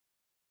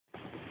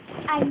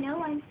I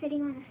know I'm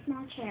sitting on a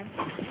small chair,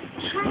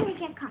 trying to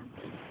get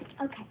comfy.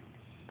 Okay,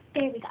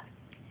 there we go.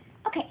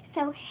 Okay,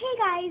 so hey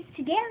guys,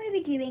 today I'm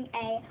going to be doing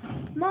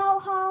a mall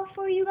haul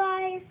for you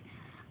guys.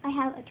 I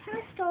have a ton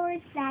of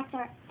stores that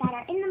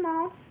are in the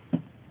mall.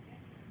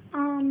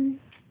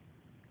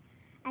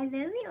 I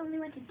literally only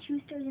went to 2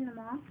 stores in the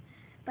mall,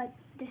 but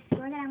the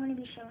store that I'm going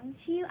to be showing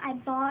to you, I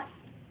bought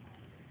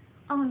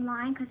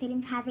online because they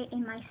didn't have it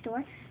in my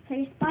store. So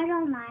I just bought it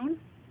online,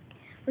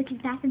 which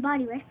is Bath &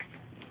 Body Works.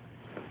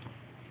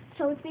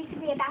 So it's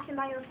basically a Bath &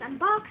 Body Works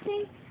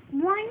unboxing.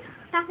 One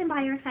Bath &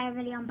 Body Works I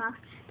already unboxed.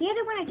 The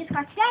other one I just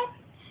got today.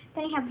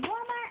 Then I have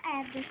Walmart,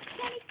 I have this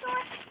candy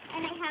store,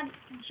 and I have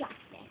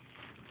Justice.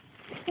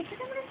 So first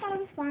I'm going to start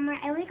with Walmart.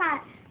 I only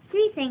got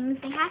 3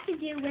 things. They have to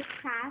do with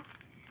crafts.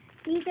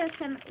 These are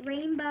some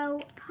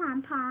rainbow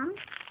pom-poms,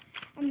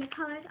 and the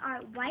colors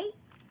are white,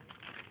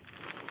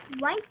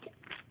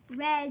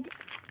 red,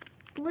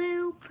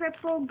 blue,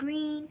 purple,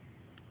 green,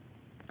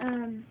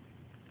 orange,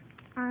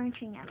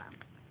 and yellow.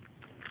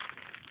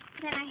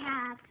 Then I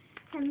have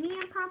some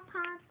neon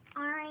pom-poms,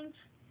 orange,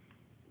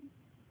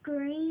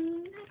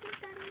 green, I think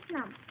that is,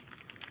 no,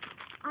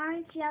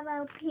 orange,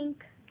 yellow, pink,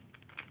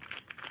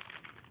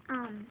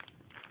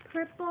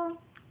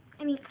 purple,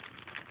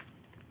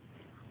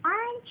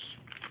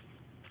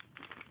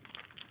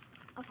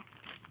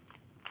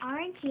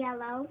 orange,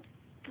 yellow,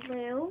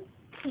 blue,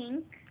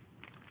 pink,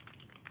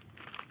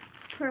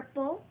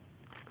 purple,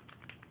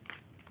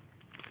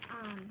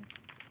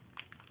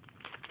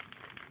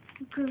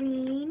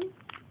 green,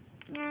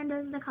 and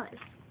those are the colors.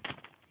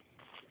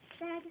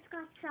 Then I just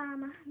got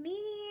some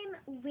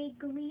medium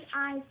wiggly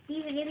eyes.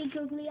 These are really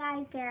googly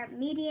eyes. They're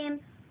medium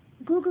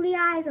googly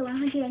eyes, a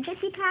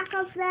 150 pack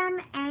of them,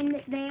 and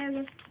they're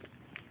just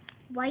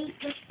white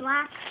with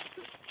black.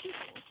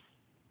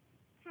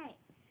 Okay,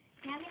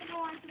 now I'm going to go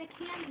on to the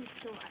candy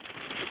store.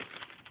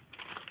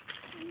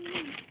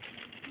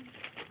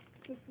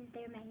 This is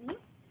their menu.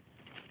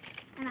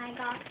 And I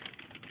got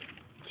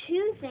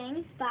 2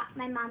 things, but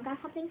my mom got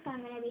something, so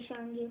I'm going to be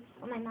showing you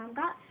what my mom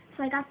got.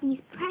 So I got these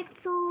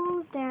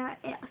pretzels. They're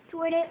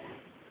assorted.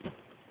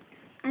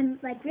 I'm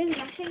like really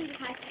rushing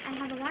because I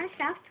have a lot of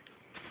stuff.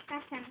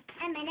 Got some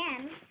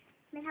M&Ms.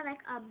 They have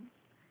like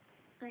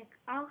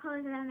all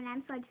colors of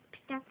M&Ms, so I just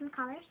picked out some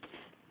colors.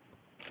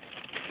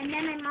 And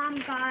then my mom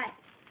got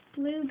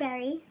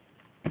blueberry.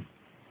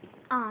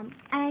 And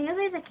I know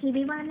there's a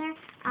kiwi one in there,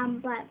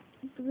 but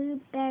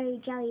blueberry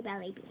jelly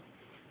belly beans.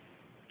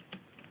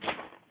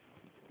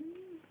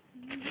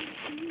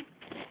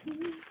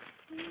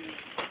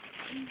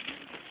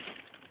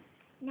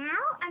 Now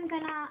I'm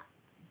gonna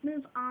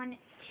move on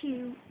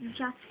to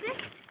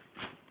Justice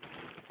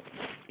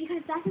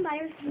because Bath & Body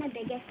Works is my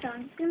biggest, so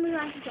I'm just gonna move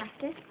on to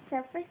Justice.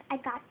 So first I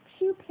got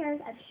 2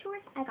 pairs of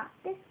shorts. I got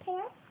this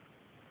pair.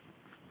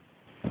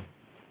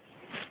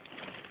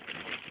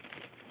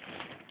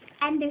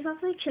 And there's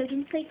also a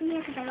children's place in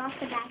here because I lost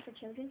the bag for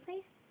children's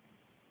place.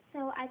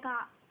 So I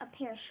got a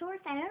pair of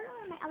shorts. I don't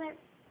know my other,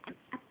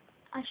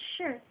 a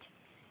shirt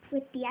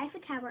with the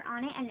Eiffel Tower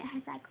on it, and it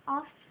has like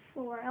all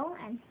floral,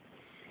 and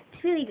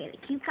it's really, really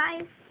cute,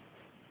 guys.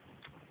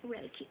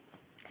 Really cute.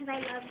 Because I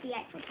love the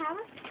Eiffel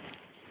Tower.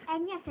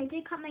 And yes, I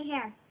did cut my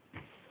hair.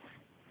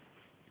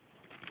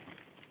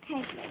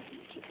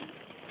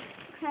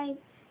 Okay,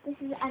 this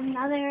is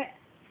another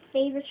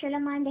favorite shirt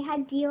of mine. They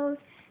had deals.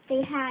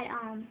 They had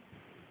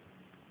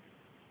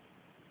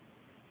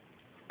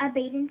a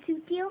bathing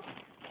suit deal,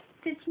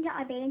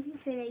 $15 bathing suit,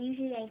 so they're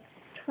usually like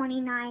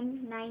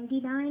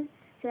 $29.99,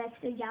 so that's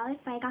 $3.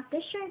 But I got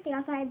this shirt. They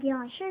also had a deal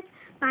on shirts,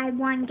 buy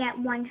 1 get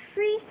 1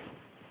 free.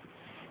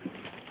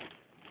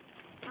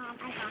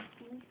 I got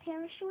these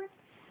pair of shorts.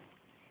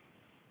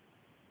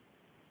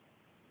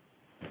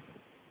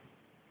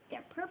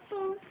 They're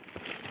purple.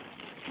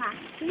 Got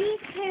these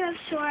pair of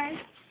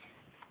shorts.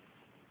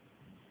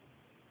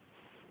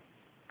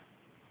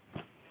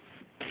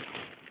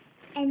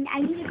 And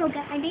I need to go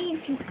get my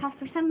bathing suits because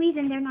for some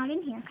reason they're not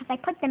in here because I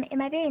put them in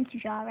my bathing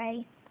suit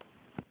already.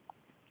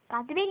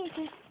 Got the bathing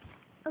suit.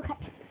 Okay.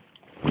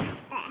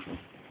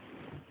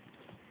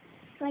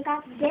 So I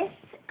got this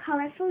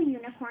colorful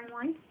unicorn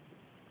one.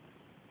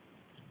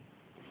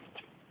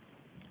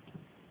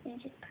 And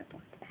it's just purple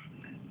at the back.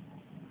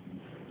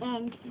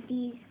 And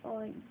these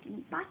are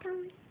the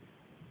bottoms.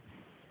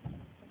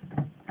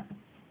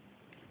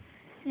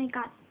 And I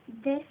got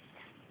this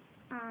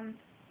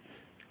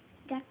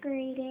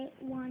decorated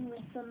one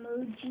with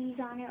emojis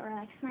on it, or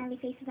like smiley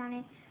faces on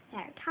it,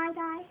 that are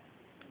tie-dye.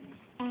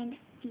 And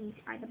these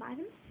are the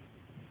bottoms.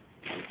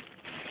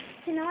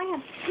 So now I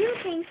have 2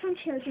 things from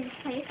Children's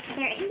Place.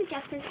 They're in the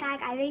Justice bag.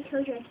 I already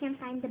told you I can't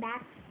find the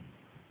back.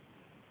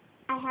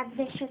 I have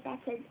this shirt that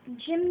says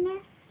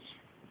gymnast.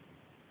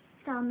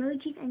 So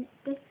emojis, and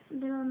this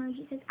little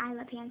emoji says I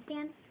love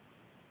handstands.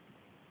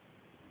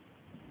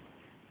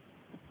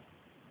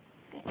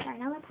 Okay, sorry,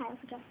 another pile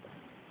for Justice.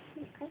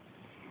 Okay.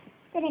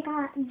 Then I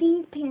got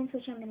these pants,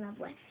 which I'm in love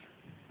with.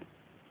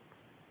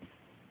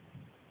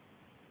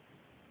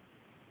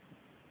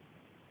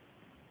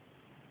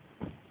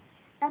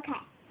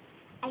 Okay,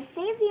 I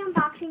saved the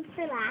unboxing unboxing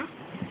for last.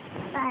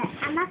 But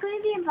I'm not going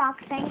to be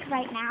unboxing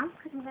right now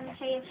because I'm going to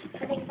show you the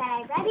things that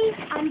I already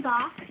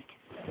unboxed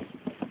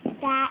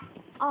that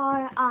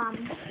are,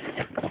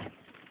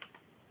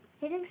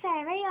 the things that I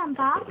already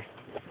unboxed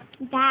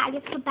that I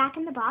just put back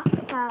in the box.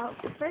 So,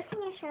 the first thing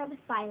I showed was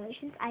body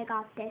lotions. I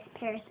got this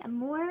Paris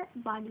Amour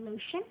body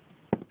lotion.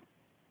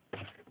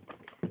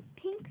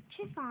 Pink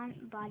chiffon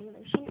body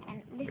lotion,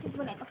 and this is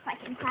what it looks like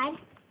inside.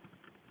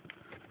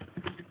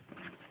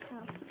 So,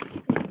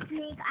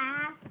 big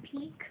ass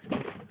peek.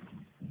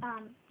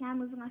 Now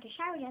moving on to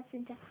shower gel.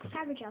 Since the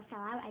shower gel fell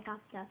out, I got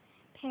the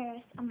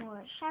Paris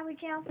Amour shower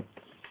gel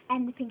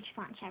and the pink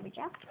chiffon shower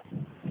gel.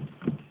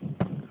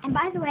 And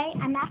by the way,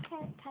 I'm not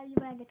going to tell you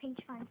where the pink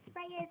chiffon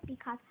spray is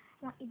because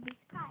I want you to be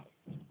surprised.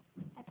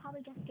 I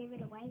probably just gave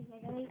it away,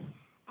 literally.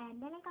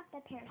 And then I got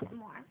the Paris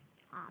Amour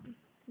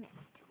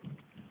mist.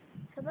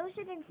 So those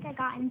are the things I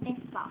got in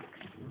this box.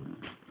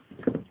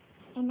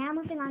 And now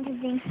moving on to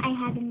things I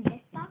have in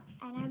this box,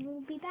 and I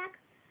will be back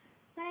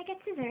when I get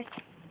scissors.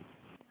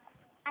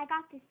 I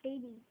got this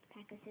baby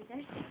pack of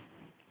scissors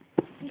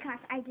because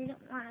I didn't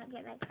want to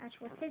get like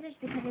actual scissors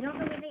because I don't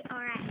know where they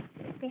are at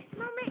this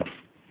moment.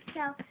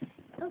 So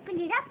opened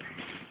it up.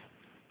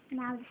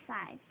 Now the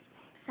sides.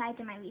 Sides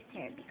are my least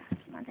favorite because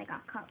once I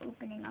got caught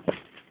opening up the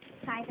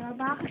sides of a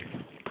box.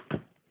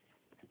 So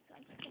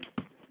I just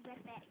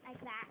rip it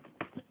like that,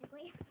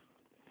 basically.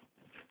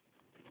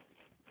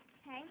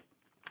 Okay.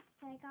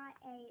 So I got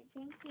a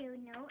thank you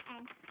note,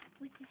 and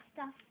with the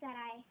stuff that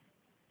I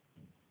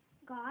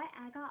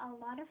got a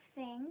lot of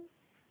things.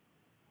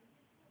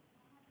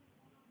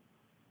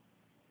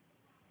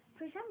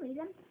 For some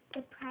reason,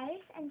 the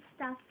price and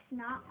stuff's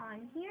not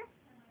on here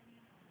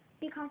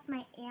because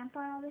my aunt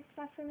bought all this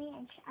stuff for me,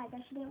 and I guess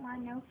she didn't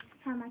want to know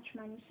how much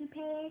money she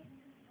paid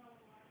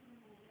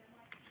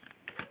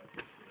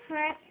for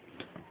it.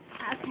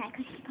 Okay,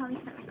 because she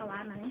probably spent like a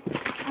lot of money.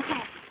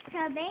 Okay, so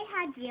they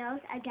had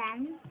deals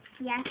again.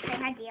 Yes, they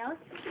had deals.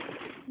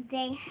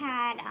 They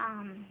had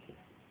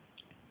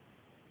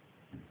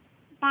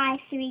buy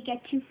 3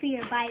 get 2 free,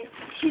 or buy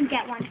 2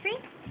 get 1 free.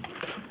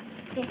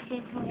 This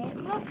is what it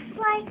looks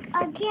like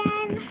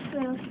again.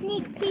 Little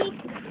sneak peek.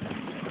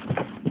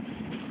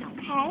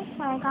 Okay,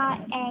 so I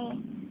got a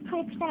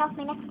 20% off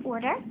my next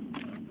order.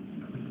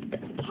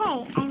 Okay,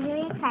 I'm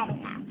really excited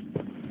now.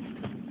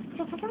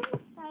 So for some reason,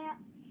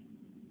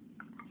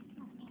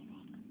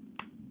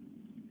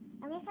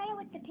 I'm going to start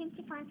with the pink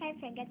chiffon side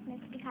fragrance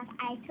mist because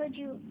I told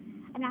you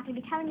I'm not going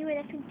to be telling you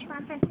where the pink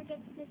chiffon side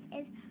fragrance mist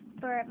is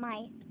for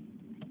my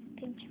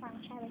pink chiffon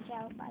shower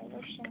gel body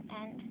lotion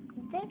and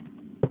this.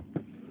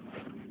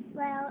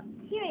 Well,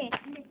 here it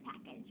is in this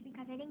package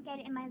because I didn't get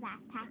it in my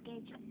last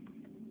package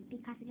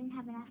because I didn't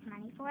have enough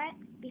money for it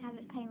because I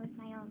was paying with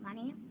my own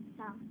money.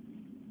 So,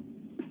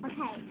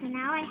 okay, so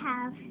now I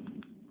have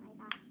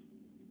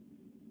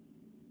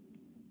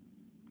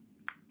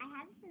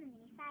this in the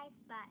mini size,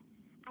 but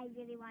I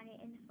really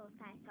wanted it in the full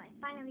size, so I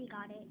finally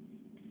got it.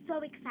 So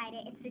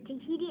excited. It's the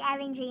Tahiti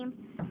Island Dream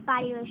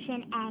body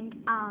lotion and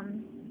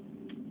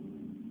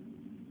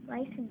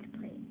license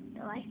plate.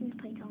 The license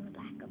plate's on the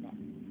back of it.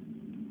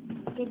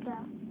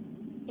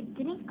 It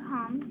didn't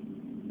come,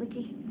 which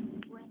is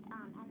with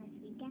this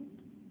weekend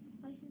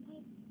license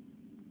plate.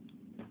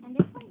 And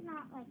this one's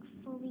not like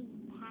fully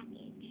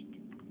packaged.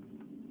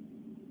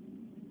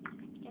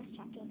 Just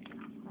checking.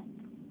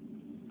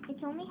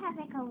 It only has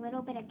like a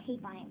little bit of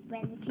tape on it,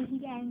 when the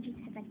Tahiti Island Dream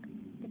has like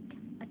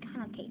a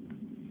ton of tape.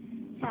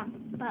 So,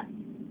 but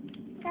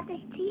got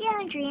this Tahiti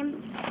Island Dream.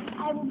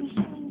 I will be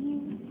showing you.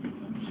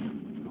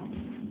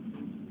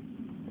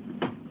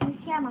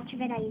 See how much of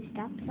it I used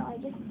up, so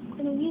I'm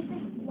going to use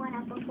this one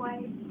up before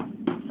I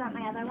start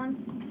my other one.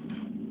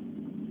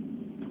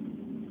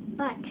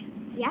 But,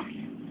 yes.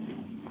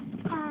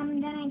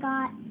 Then I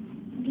got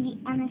the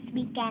this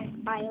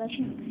weekend body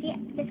lotion. See,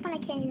 this one I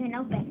can't even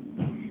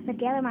open, but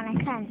the other one I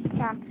can. It's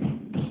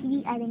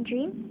Tahiti Island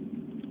Dream.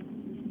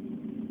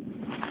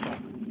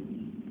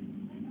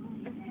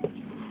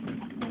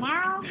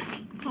 Now,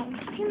 okay,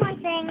 2 more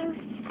things.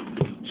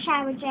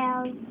 Shower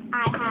gels. I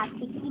have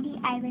Tahiti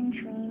Island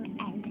Dream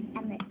and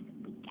this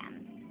weekend.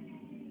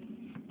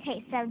 Okay,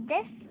 so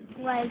this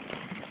was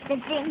the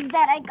things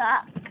that I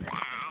got.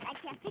 I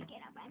can't pick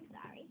it up, I'm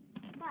sorry.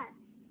 But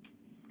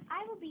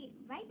I will be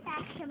right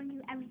back showing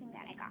you everything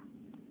that I got.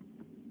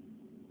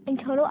 In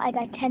total, I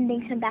got 10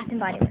 things from Bath &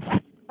 Body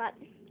Works. But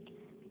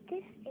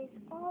this is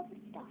all the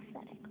stuff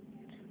that I got.